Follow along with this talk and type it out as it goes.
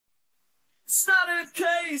It's not a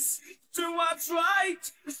case to what's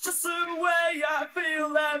right. It's just the way I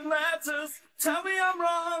feel that matters. Tell me I'm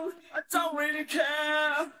wrong, I don't really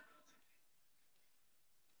care.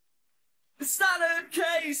 It's not a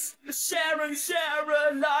case to share and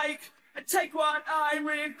share alike. I take what I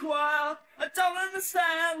require. I don't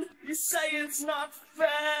understand, you say it's not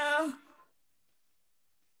fair.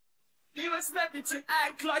 You expect me to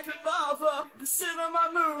act like a mother, consider my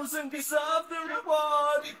moves and deserve the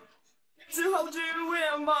reward. To hold you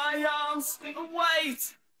in my arms and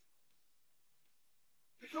wait,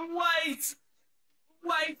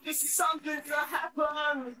 this is something to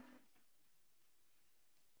happen.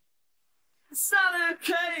 It's not a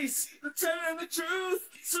case of telling the truth,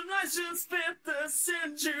 sometimes just fit the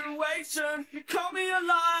situation. You call me a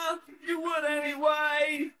liar, you would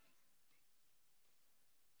anyway.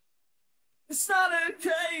 It's not a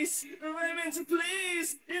case of aiming to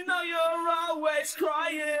please, you know you're always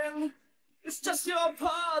crying. It's just your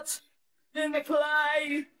part in the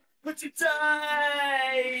play for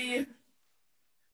today.